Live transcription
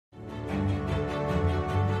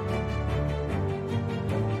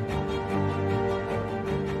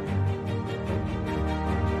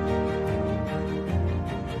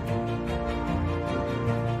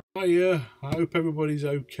Hiya, I hope everybody's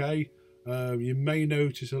okay. You may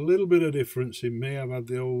notice a little bit of difference in me. I've had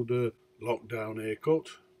the old lockdown haircut.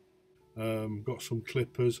 Got some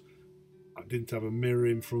clippers. I didn't have a mirror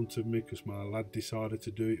in front of me because my lad decided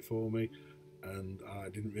to do it for me, and I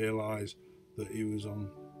didn't realise that he was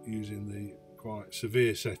on using the quite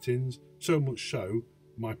severe settings. So much so,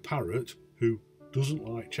 my parrot, who doesn't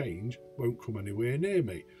like change, won't come anywhere near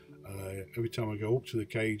me. Every time I go up to the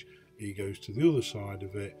cage, he goes to the other side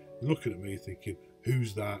of it, looking at me thinking,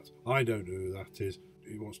 who's that? I don't know who that is.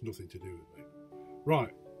 He wants nothing to do with me.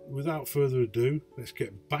 Right, without further ado, let's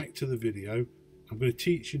get back to the video. I'm going to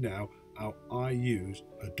teach you now how I use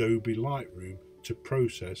Adobe Lightroom to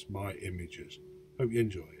process my images. Hope you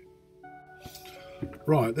enjoy it.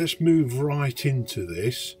 Right, let's move right into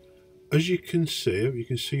this. As you can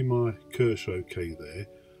see my cursor okay there.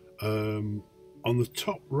 On the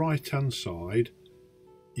top right hand side,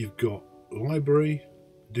 you've got Library,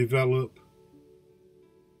 Develop,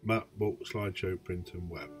 Map, Book, Slideshow, Print and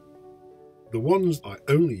Web. The ones I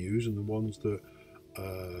only use and the ones that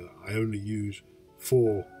I only use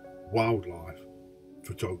for wildlife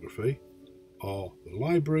photography are the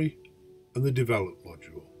Library and the Develop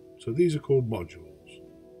module. So these are called modules.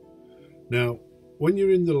 Now, when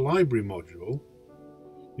you're in the Library module,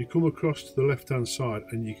 you come across to the left hand side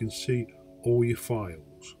and you can see all your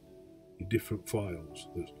files, your different files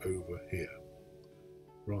that's over here.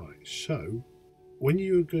 Right, so when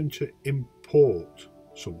you're going to import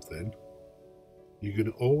something, you're going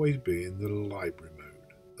to always be in the library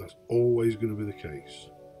mode. That's always going to be the case.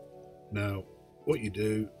 Now, what you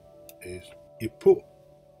do is you put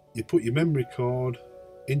your memory card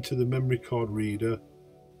into the memory card reader,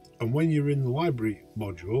 and when you're in the library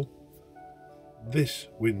module, this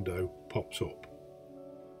window pops up.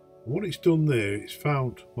 What it's done there, it's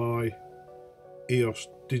found my EOS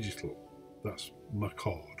digital, that's my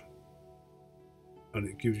card, and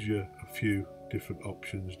it gives you a few different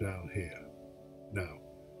options down here. Now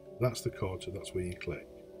that's the card, so that's where you click.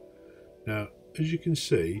 Now as you can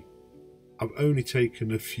see, I've only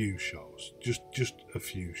taken a few shots, just a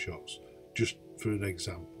few shots, just for an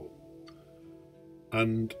example.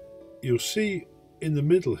 And you'll see in the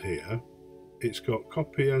middle here, it's got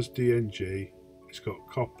copy as DNG, it's got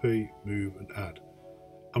copy, move and add.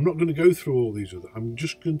 I'm not going to go through all these I'm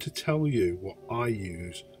just going to tell you what I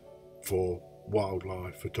use for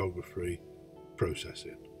wildlife photography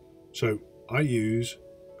processing. So I use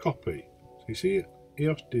copy. So you see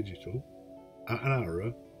EOS digital at an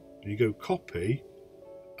arrow, and you go copy,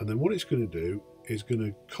 and then what it's going to do is going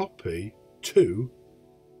to copy to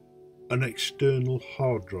an external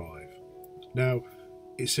hard drive. Now,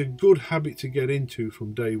 it's a good habit to get into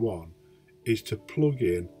from day one, is to plug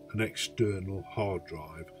in an external hard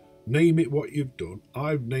drive. Name it what you've done.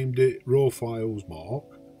 I've named it raw files mark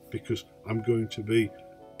because I'm going to be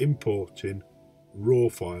importing raw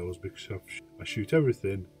files because I shoot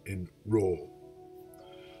everything in raw.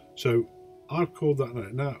 So I've called that now.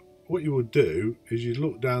 Now what you would do is you'd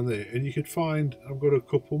look down there and you could find I've got a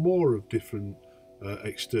couple more of different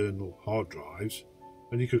external hard drives,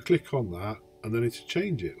 and you could click on that and then it'll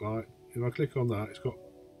change it. Like if I click on that, it's got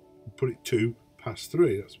put it to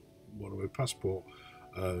pass-3. That's one of my passport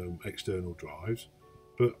external drives,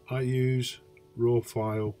 but I use raw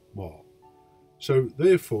file mark. So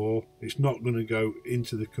therefore it's not going to go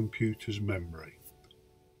into the computer's memory.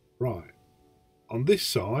 Right, on this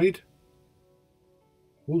side,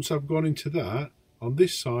 once I've gone into that, on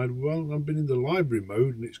this side, well, I've been in the library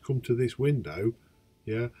mode and it's come to this window.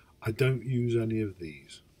 Yeah, I don't use any of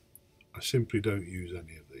these. I simply don't use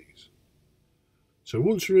any of these. So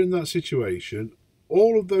once you're in that situation,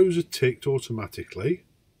 all of those are ticked automatically.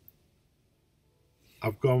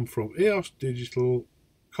 I've gone from EOS digital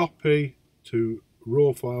copy to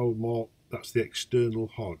raw file mark, that's the external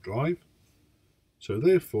hard drive. So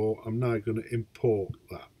therefore I'm now going to import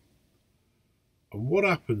that. And what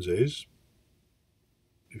happens is,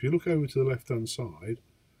 if you look over to the left hand side,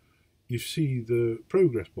 you see the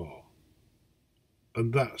progress bar,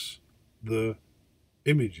 and that's the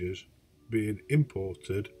images being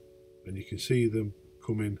imported, and you can see them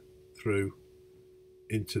coming through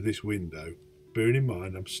into this window. Bearing in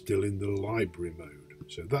mind I'm still in the library mode,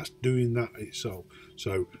 so that's doing that itself.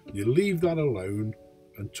 So you leave that alone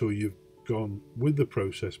until you've gone with the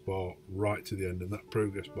process bar right to the end, and that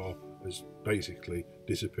progress bar has basically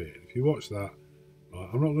disappeared. If you watch that,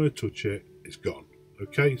 I'm not going to touch it, it's gone.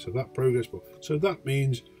 Okay, so that progress bar, so that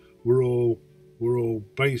means we're all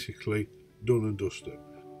basically done and dusted.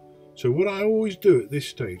 So what I always do at this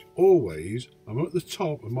stage, always, I'm at the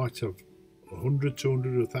top, I might have 100,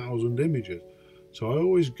 200, 1,000 images. So I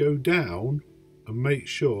always go down and make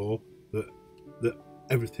sure that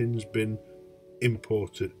everything's been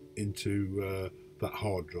imported into that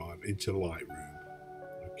hard drive, into Lightroom.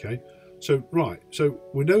 Okay, so right, so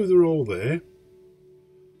we know they're all there.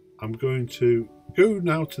 I'm going to go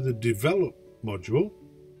now to the develop module,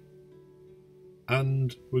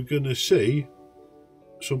 and we're going to see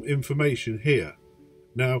some information here.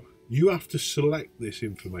 Now you have to select this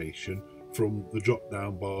information from the drop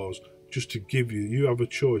down bars just to give you have a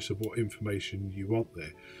choice of what information you want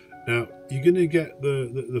there. Now you're going to get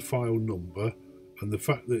the file number, and the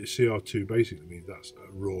fact that it's CR2 basically means that's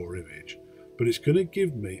a raw image, but it's going to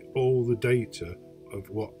give me all the data of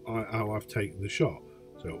how I've taken the shot.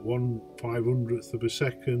 So at 1/500th of a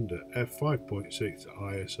second at f5.6 at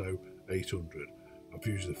ISO 800. I've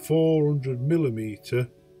used the 400mm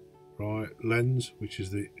right lens, which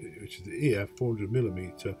is the EF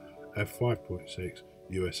 400mm f5.6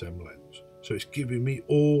 USM lens. So it's giving me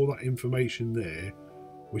all that information there,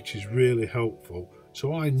 which is really helpful.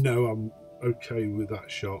 So I know I'm okay with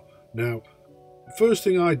that shot. Now, first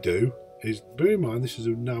thing I do is, bear in mind this is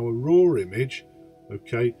now a raw image.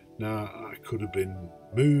 Okay, now I could have been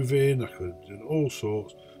moving, I could have done all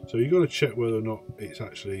sorts. So you've got to check whether or not it's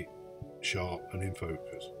actually sharp and in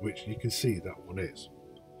focus, which you can see that one is.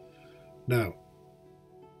 Now,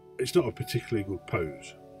 it's not a particularly good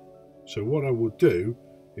pose. So what I would do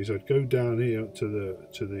is I'd go down here to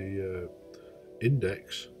the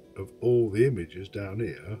index of all the images down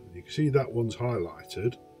here. You can see that one's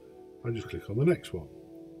highlighted. I just click on the next one.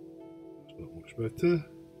 It's not much better.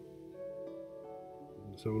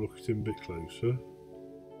 Let's have a look at him a bit closer.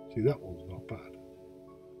 See, that one's not bad.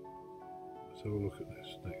 Let's have a look at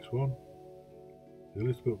this next one. There's a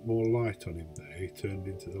little bit more light on him there. He turned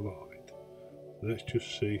into the light. Let's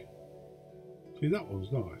just see. See, that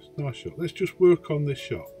one's nice. Nice shot. Let's just work on this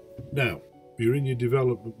shot. Now, you're in your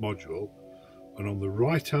development module, and on the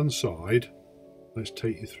right hand side, let's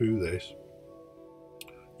take you through this.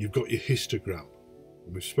 You've got your histogram.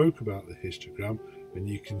 And we spoke about the histogram, and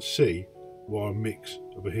you can see what a mix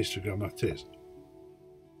of a histogram that is.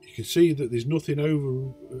 You can see that there's nothing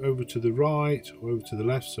over to the right or over to the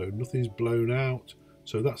left, so nothing's blown out.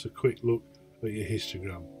 So that's a quick look at your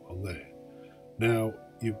histogram on there. Now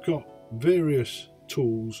you've got various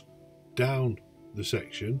tools down the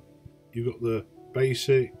section. You've got the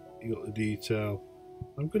basic, you've got the detail.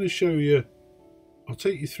 I'm going to show you, I'll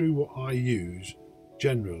take you through what I use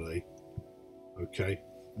generally. Okay,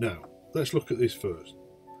 now let's look at this first.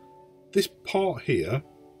 This part here,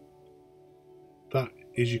 that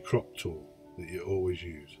is your crop tool that you always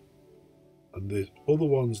use, and there's other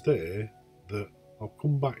ones there that I'll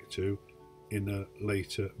come back to in a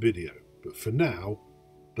later video, but for now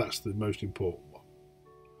that's the most important one.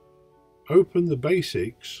 Open the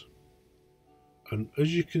basics, and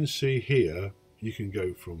as you can see here, you can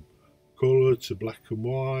go from colour to black and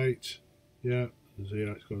white. Yeah, see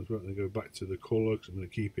how it's going to go back to the colour because I'm going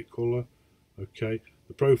to keep it colour. Okay,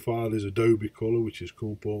 the profile is Adobe colour, which is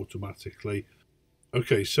come up automatically.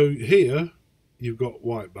 Okay, so here you've got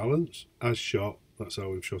white balance as shot. That's how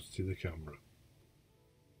we've shot it in the camera.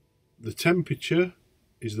 The temperature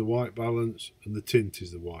is the white balance, and the tint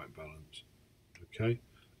is the white balance. Okay,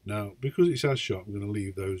 now because it's as shot, I'm going to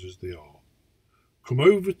leave those as they are. Come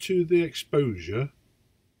over to the exposure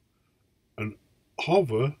and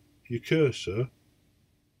hover your cursor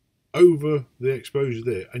over the exposure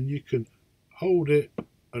there, and you can hold it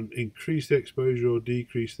and increase the exposure or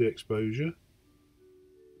decrease the exposure.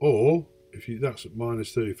 Or if that's at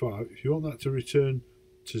 -35, if you want that to return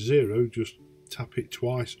to 0, just tap it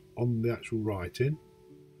twice on the actual writing,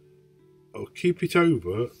 or keep it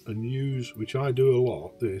over and use, which I do a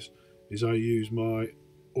lot, I use my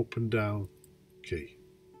up and down key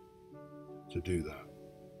to do that.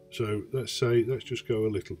 So let's just go a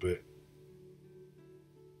little bit.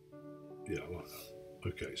 Yeah, I like that.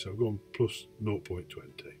 Okay, so I've gone plus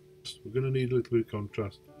 0.20. We're going to need a little bit of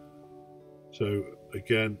contrast. So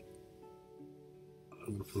again,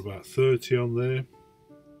 I'm going to put about 30 on there.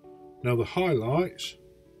 Now the highlights,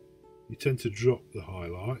 you tend to drop the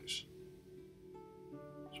highlights.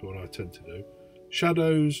 That's what I tend to do.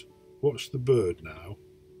 Shadows, watch the bird now.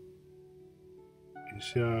 You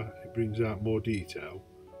see how it brings out more detail.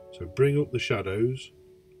 So bring up the shadows,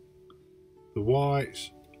 the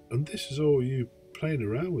whites, and this is all you playing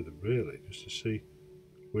around with them really, just to see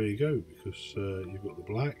where you go, because you've got the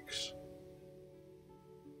blacks.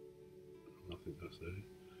 I think that's there.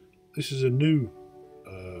 This is a new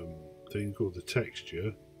thing called the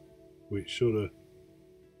texture, which sort of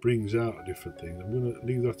brings out a different thing. I'm going to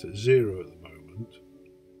leave that at 0 at the moment.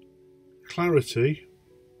 Clarity,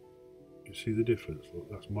 you see the difference, look,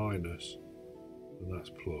 that's minus and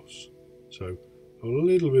that's plus. So a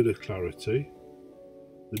little bit of clarity.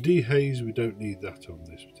 The dehaze, we don't need that on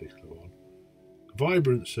this particular one.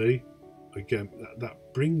 Vibrancy, again,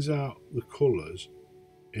 that brings out the colours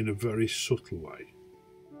in a very subtle way.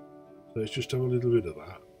 So let's just have a little bit of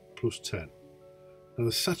that, plus 10. Now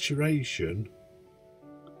the saturation,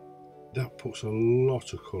 that puts a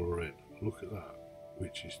lot of colour in. Look at that,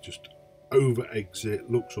 which is just over exit,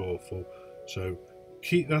 looks awful. So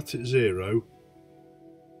keep that at 0,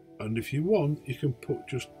 and if you want, you can put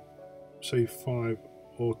just say 5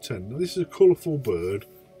 or 10. Now this is a colourful bird,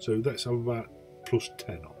 so let's have about plus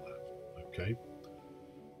 10 on that. Okay,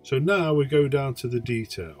 so now we go down to the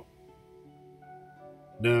detail.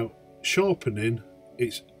 Now sharpening,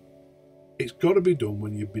 it's got to be done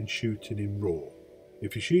when you've been shooting in RAW.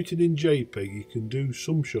 If you're shooting in JPEG, you can do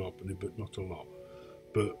some sharpening, but not a lot.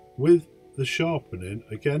 But with the sharpening,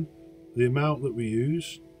 again, the amount that we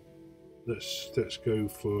use, let's go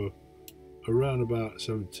for around about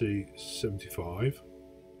 70, 75.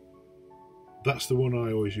 That's the one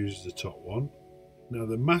I always use as the top one. Now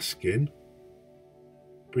the masking,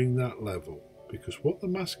 bring that level, because what the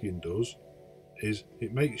masking does is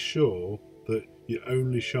it makes sure that you're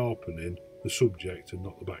only sharpening the subject and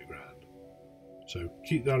not the background. So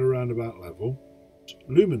keep that around about level.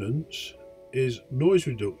 Luminance is noise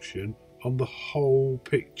reduction on the whole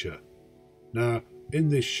picture. Now in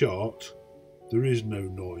this shot there is no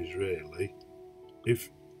noise really. If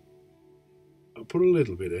I put a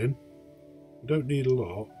little bit in, you don't need a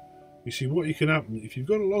lot. You see what you can happen if you've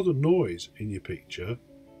got a lot of noise in your picture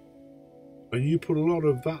and you put a lot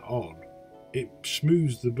of that on, it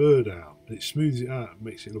smooths the bird out, and it smooths it out and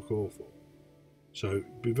makes it look awful. So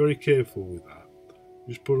be very careful with that.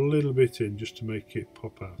 Just put a little bit in just to make it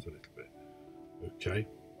pop out a little bit. Okay,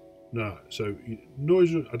 now so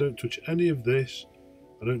noise, I don't touch any of this.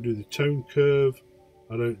 I don't do the tone curve,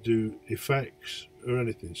 I don't do effects or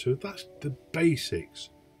anything. So that's the basics.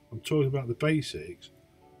 I'm talking about the basics.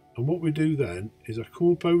 And what we do then is I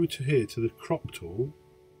come up over to here to the crop tool,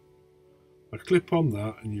 I clip on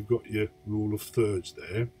that, and you've got your rule of thirds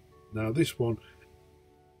there. Now this one,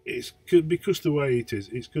 it's because the way it is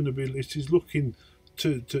going to be, it is looking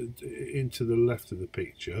into the left of the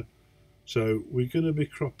picture, so we're going to be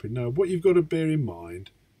cropping. Now what you've got to bear in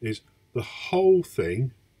mind is the whole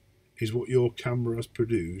thing is what your camera has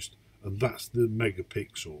produced, and that's the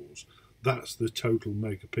megapixels, that's the total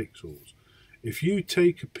megapixels. If you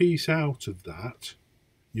take a piece out of that,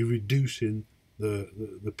 you're reducing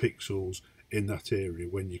the pixels in that area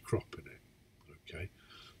when you're cropping it. Okay,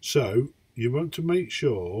 so you want to make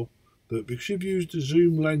sure that because you've used a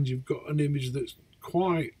zoom lens, you've got an image that's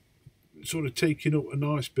quite sort of taking up a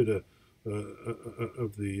nice bit of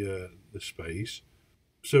the space.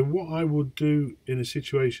 So what I would do in a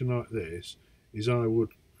situation like this is I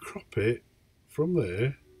would crop it from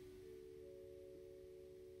there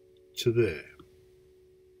to there,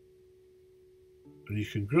 and you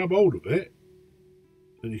can grab hold of it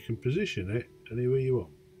and you can position it anywhere you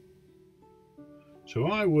want. So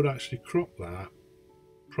I would actually crop that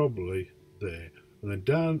probably there, and then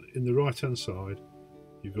down in the right hand side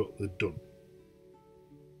you've got the done.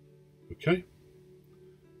 Okay,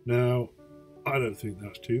 now I don't think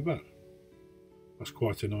that's too bad. That's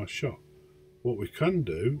quite a nice shot. What we can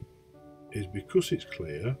do is, because it's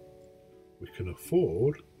clear, we can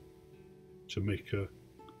afford to make a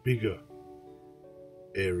bigger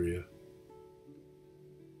area,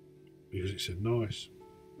 because it's a nice,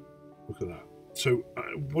 look at that. So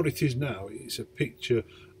what it is now, it's a picture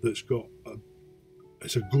that's got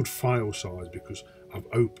it's a good file size because I've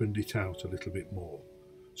opened it out a little bit more.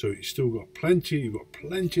 So it's still got plenty, you've got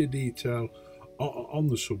plenty of detail on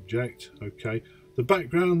the subject. Okay, the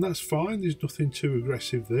background, that's fine, there's nothing too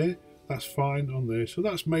aggressive there, that's fine on there. So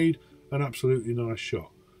that's made an absolutely nice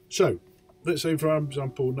shot. So let's say, for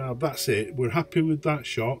example, now that's it, we're happy with that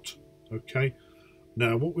shot. Okay,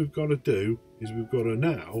 now what we've got to do is we've got to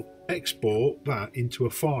now export that into a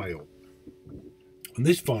file, and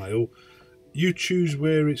this file, you choose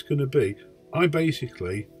where it's going to be. I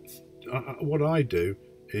basically, what I do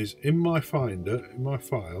is in my Finder, in my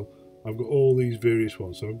file, I've got all these various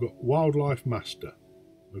ones. So I've got Wildlife Master,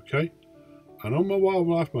 okay, and on my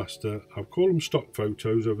Wildlife Master I've called them stock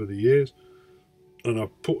photos over the years, and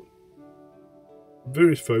I've put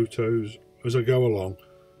various photos as I go along.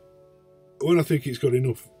 When I think it's got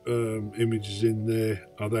enough images in there,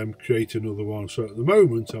 I then create another one. So at the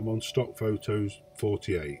moment I'm on stock photos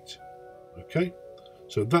 48. Okay,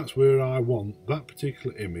 so that's where I want that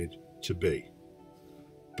particular image to be.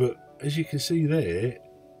 But as you can see there,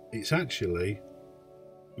 it's actually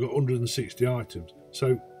got 160 items.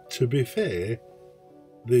 So to be fair,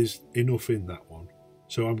 there's enough in that one.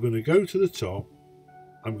 So I'm going to go to the top,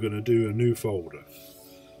 I'm going to do a new folder,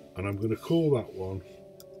 and I'm going to call that one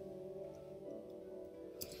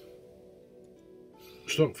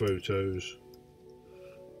Stock Photos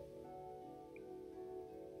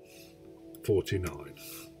 49.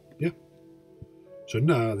 Yeah. So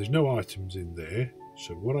now there's no items in there.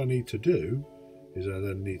 So what I need to do is I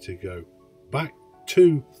then need to go back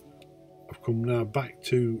to, I've come now back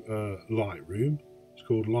to Lightroom. It's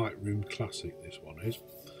called Lightroom Classic, this one is.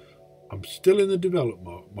 I'm still in the develop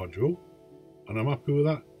module and I'm happy with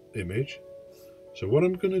that image. So what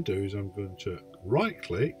I'm going to do is I'm going to right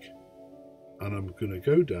click and I'm going to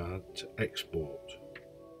go down to export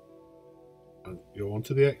and go on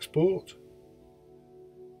to the export.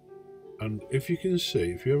 And if you can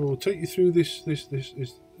see, if you ever will take you through this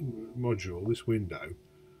module, this window,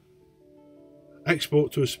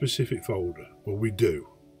 export to a specific folder. Well, we do,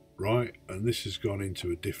 right? And this has gone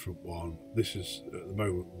into a different one. This is at the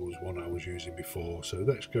moment was one I was using before. So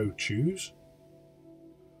let's go choose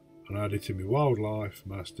and add it in my wildlife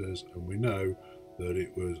masters, and we know that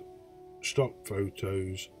it was Stock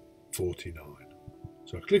Photos 49.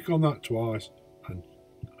 So I click on that twice and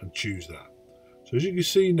choose that. So as you can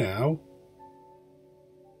see now,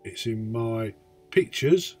 it's in my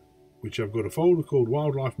pictures, which I've got a folder called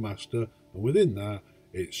Wildlife Master, and within that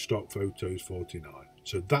it's Stock Photos 49.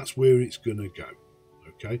 So that's where it's going to go.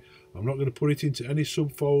 Okay, I'm not going to put it into any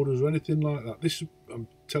subfolders or anything like that. This is, I'm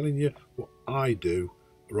telling you what I do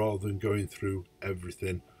rather than going through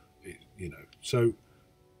everything, you know. So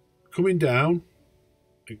coming down,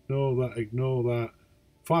 ignore that.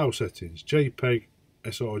 File settings, JPEG,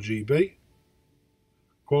 sRGB,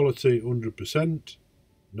 quality 100%.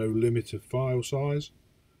 No limit of file size.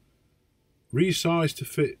 Resize to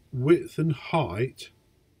fit width and height.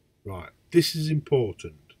 Right, this is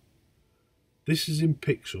important. This is in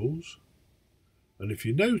pixels. And if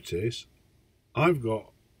you notice, I've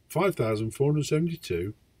got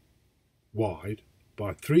 5,472 wide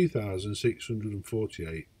by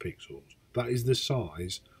 3,648 pixels. That is the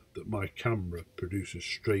size that my camera produces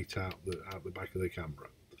straight out the back of the camera.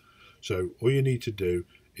 So all you need to do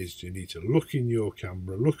is you need to look in your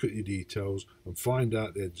camera, look at your details and find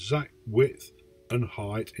out the exact width and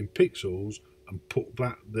height in pixels and put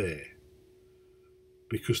that there.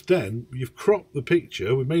 Because then you've cropped the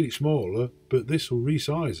picture, we've made it smaller, but this will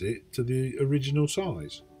resize it to the original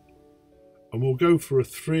size. And we'll go for a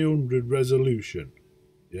 300 resolution,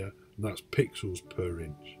 yeah, and that's pixels per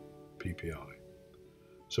inch, PPI.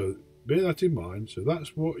 So bear that in mind. So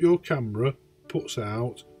that's what your camera puts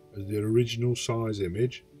out as the original size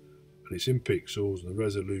image, and it's in pixels and the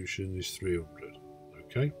resolution is 300.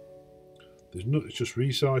 Okay, there's not, it's just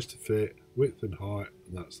resize to fit, width and height,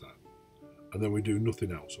 and that's that. And then we do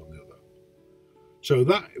nothing else on the other. So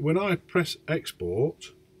that when I press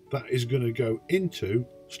export, that is going to go into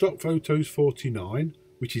Stock Photos 49,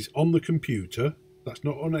 which is on the computer. That's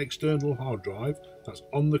not on an external hard drive, that's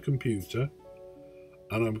on the computer.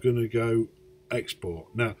 And I'm going to go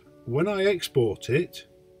export. Now when I export it,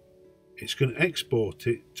 it's going to export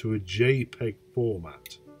it to a JPEG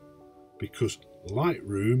format, because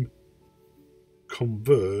Lightroom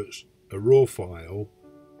converts a RAW file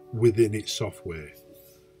within its software.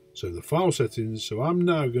 So the file settings, so I'm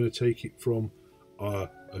now going to take it from a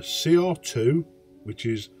CR2, which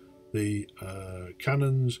is the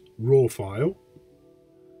Canon's RAW file,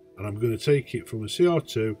 and I'm going to take it from a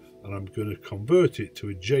CR2 and I'm going to convert it to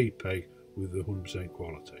a JPEG with the 100%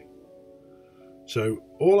 quality. So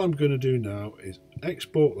all I'm going to do now is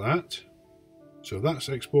export that. So that's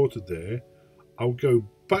exported there. I'll go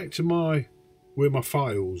back to where my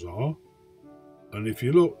files are, and if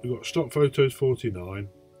you look, we've got Stock Photos 49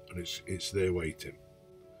 and it's there waiting.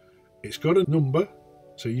 It's got a number,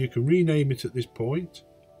 so you can rename it at this point.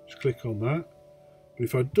 Just click on that. But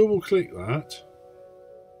if I double click that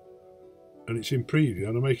and it's in preview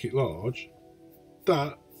and I make it large,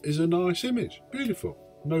 that is a nice image. Beautiful,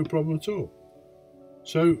 no problem at all.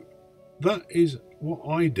 So that is what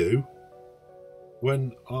I do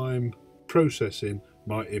when I'm processing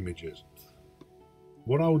my images.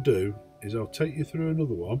 What I'll do is I'll take you through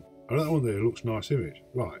another one. Oh, that one there looks nice image.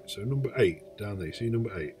 Right, so number 8 down there, see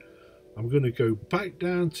number 8. I'm going to go back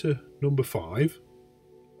down to number 5.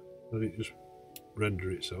 Let it just render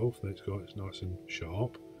itself. Then it's nice and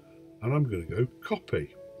sharp. And I'm going to go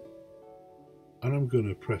copy. And I'm going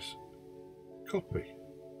to press copy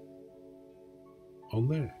on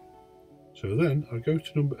there. So then I go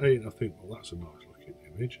to number 8 and I think, well, that's a nice looking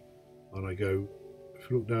image. And I go, if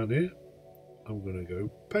you look down here, I'm going to go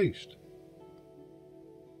paste.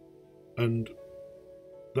 And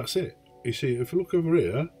that's it. you see, if you look over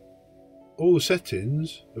here, all the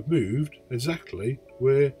settings have moved exactly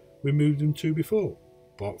where we moved them to before,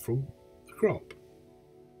 apart from the crop.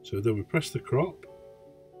 So then we press the crop.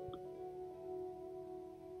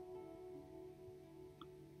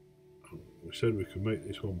 We said we could make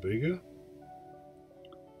this one bigger.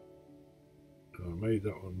 And I made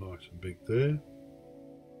that one nice and big there.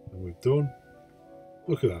 And we've done.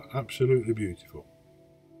 Look at that, absolutely beautiful.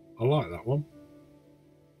 I like that one.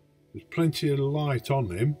 There's plenty of light on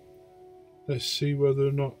him. Let's see whether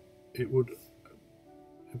or not it would,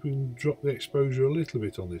 if we can drop the exposure a little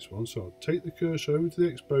bit on this one. So I'll take the cursor over to the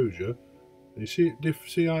exposure, and you see it,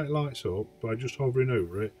 see how it lights up by just hovering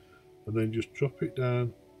over it, and then just drop it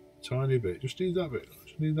down a tiny bit. Just need that bit,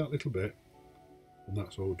 just need that little bit, and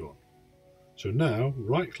that's all done. So now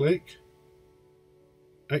right click,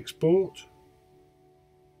 export.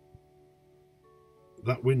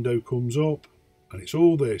 That window comes up and it's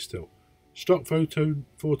all there still. Stock photo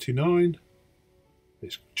 49,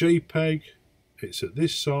 it's JPEG, it's at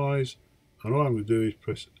this size, and all I'm going to do is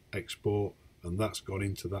press export, and that's gone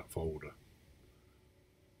into that folder.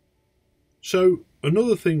 So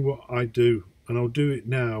another thing what I do, and I'll do it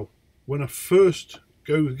now, when I first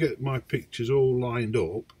go get my pictures all lined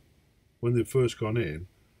up, when they've first gone in,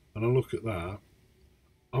 and I look at that,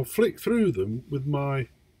 I'll flick through them with my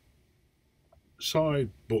side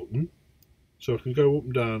button, so I can go up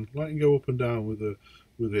and down. Like I can go up and down with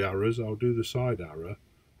the arrows. I'll do the side arrow,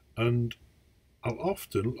 and I'll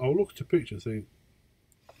look at a picture and think,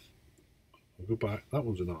 I'll go back, that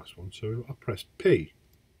one's a nice one, so I press P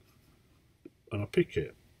and I pick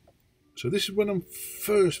it. So this is when I'm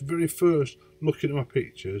very first looking at my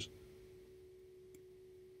pictures,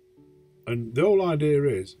 and the whole idea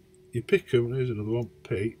is you pick them. There's another one,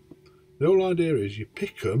 P. The whole idea is you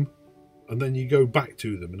pick them and then you go back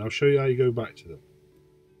to them, and I'll show you how you go back to them.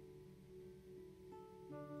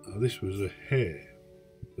 Now this was a hair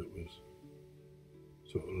that was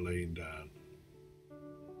sort of laying down.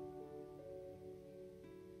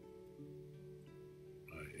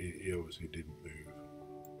 He obviously didn't move.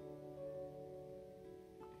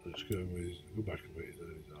 Let's go back a bit, his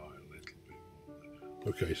eye a little bit.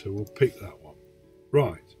 Okay, so we'll pick that one.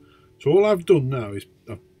 Right, so all I've done now is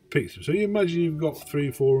I've picked them. So you imagine you've got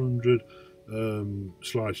 300-400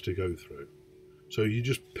 slides to go through. So you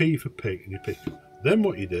just P for pick and you pick them. Then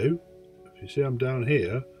what you do, if you see I'm down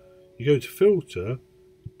here, you go to filter,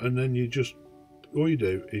 and then you just, all you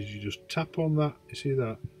do is you just tap on that. You see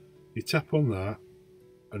that? You tap on that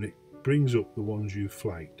and it brings up the ones you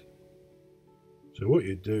flagged. So what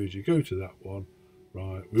you do is you go to that one.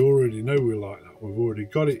 Right, we already know we like that. We've already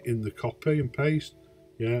got it in the copy and paste,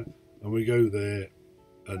 yeah, and we go there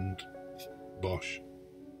and bosh.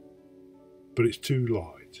 But it's too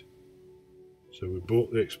light. So we brought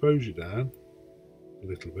the exposure down a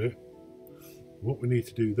little bit. What we need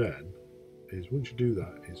to do then is, once you do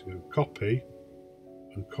that, is go copy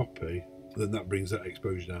and copy, then that brings that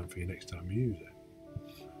exposure down for you next time you use it.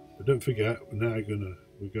 But don't forget, we're gonna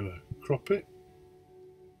crop it.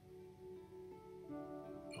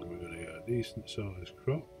 And we're going to get a decent size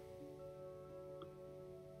crop.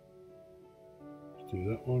 Let's do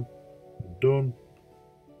that one. And done.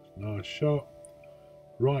 Nice shot.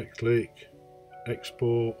 Right click,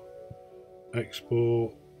 export,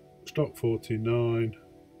 export, stock 49,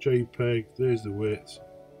 JPEG, there's the width,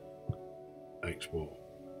 export.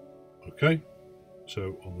 Okay,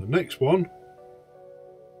 so on the next one,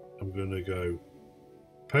 I'm going to go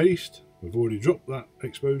paste. We've already dropped that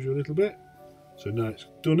exposure a little bit. So now it's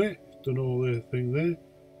done it, it's done all the thing there,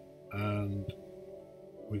 and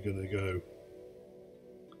we're going to go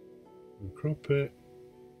and crop it.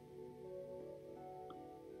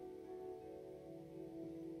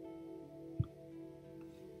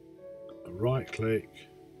 And right click,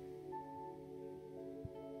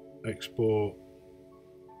 export,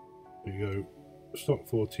 you go stock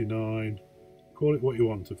 49, call it what you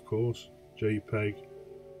want of course, JPEG,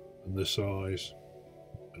 and the size,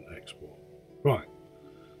 and export. Right,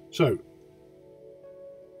 so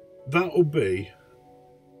that'll be,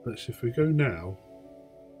 let's see, if we go now,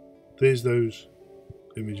 there's those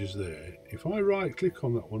images there. If I right click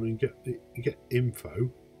on that one and get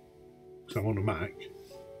info, because I'm on a Mac,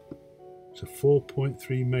 it's a 4.3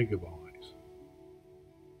 megabytes.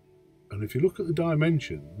 And if you look at the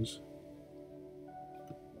dimensions,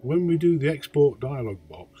 when we do the export dialog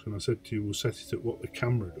box, and I said to you we'll set it at what the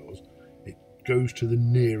camera does, goes to the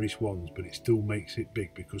nearest ones, but it still makes it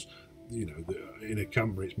big because, you know, in a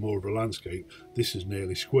camera it's more of a landscape. This is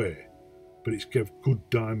nearly square, but it's got good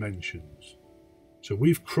dimensions. So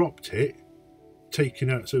we've cropped it,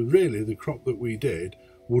 taken out. So really the crop that we did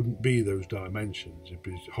wouldn't be those dimensions, it'd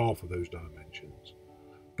be half of those dimensions.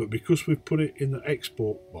 But because we've put it in the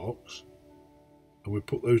export box and we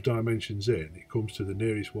put those dimensions in, it comes to the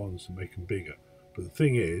nearest ones to make them bigger. But the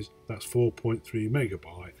thing is, that's 4.3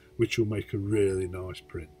 megabyte, which will make a really nice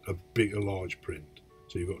print, a large print.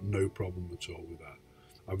 So you've got no problem at all with that.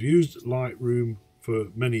 I've used Lightroom for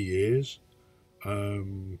many years.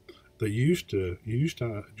 They used to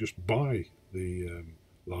just buy the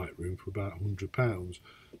Lightroom for about £100.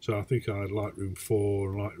 So I think I had Lightroom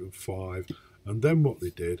 4 and Lightroom 5. And then what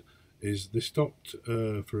they did is they stopped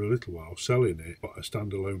for a little while selling it, a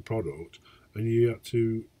standalone product, and you had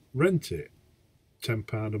to rent it,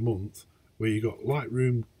 £10 a month, where you got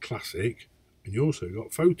Lightroom Classic and you also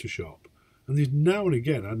got Photoshop. And there's now and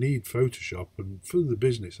again I need Photoshop, and for the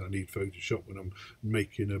business I need Photoshop when I'm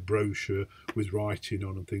making a brochure with writing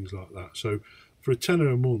on and things like that. So for a tenner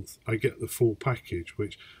a month I get the full package,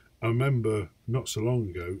 which I remember not so long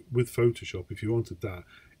ago with Photoshop, if you wanted that,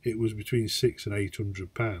 it was between £600 and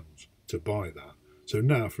 £800 to buy that. So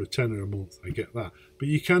now for a tenner a month I get that. But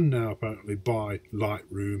you can now apparently buy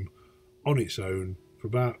Lightroom on its own for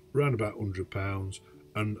around about £100,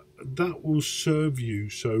 and that will serve you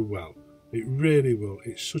so well. It really will.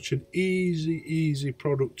 It's such an easy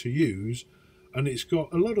product to use, and it's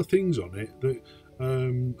got a lot of things on it that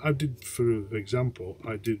I did. For example,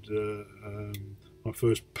 I did my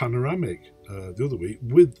first panoramic the other week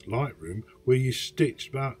with Lightroom, where you stitched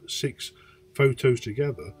about 6 photos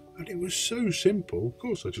together, and it was so simple. Of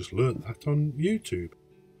course, I just learnt that on YouTube.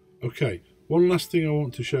 Okay, one last thing I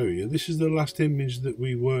want to show you. This is the last image that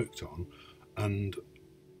we worked on, and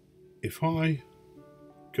if I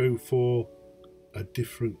go for a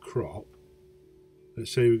different crop,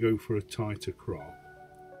 let's say we go for a tighter crop,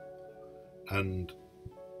 and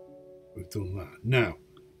we've done that. Now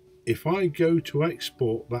if I go to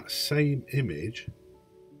export that same image,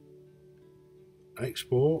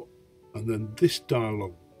 export, and then this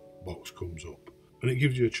dialog box comes up and it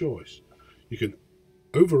gives you a choice. You can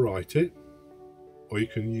overwrite it or you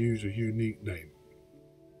can use a unique name.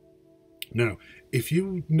 Now, if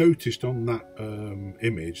you noticed on that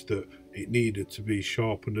image that it needed to be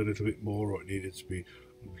sharpened a little bit more, or it needed to be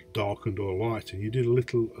darkened or lighter, and you did a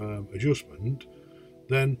little adjustment,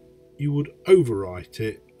 then you would overwrite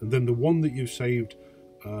it, and then the one that you've saved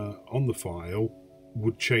on the file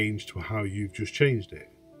would change to how you've just changed it.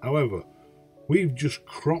 However, we've just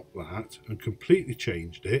cropped that and completely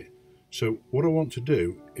changed it. So what I want to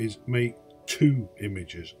do is make 2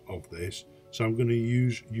 images of this. So I'm going to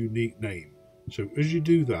use unique name. So as you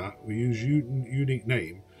do that, we use unique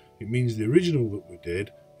name, it means the original that we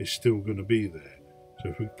did is still going to be there. So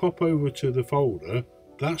if we pop over to the folder,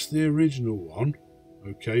 that's the original one,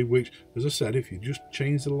 okay, which, as I said, if you just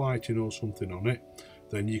change the lighting or something on it,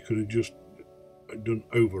 then you could have just done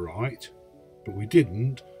overwrite, but we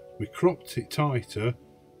didn't. We cropped it tighter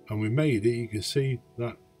and we made it. You can see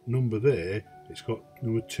that number there, it's got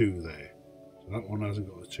number 2 there. That one hasn't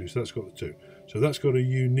got the 2, so that's got the 2. So that's got a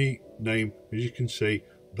unique name. As you can see,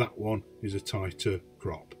 that one is a tighter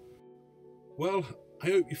crop. Well, I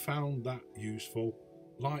hope you found that useful.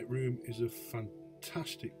 Lightroom is a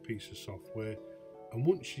fantastic piece of software, and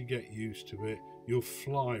once you get used to it, you'll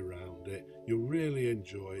fly around it. You'll really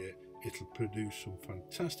enjoy it. It'll produce some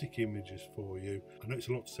fantastic images for you. I know it's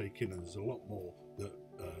a lot to take in, and there's a lot more that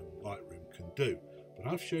Lightroom can do, but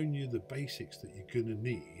I've shown you the basics that you're going to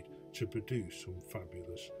need to produce some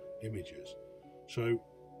fabulous images. So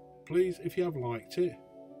please, if you have liked it,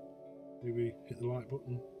 maybe hit the like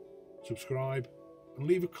button, subscribe and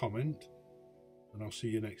leave a comment, and I'll see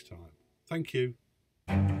you next time. Thank you.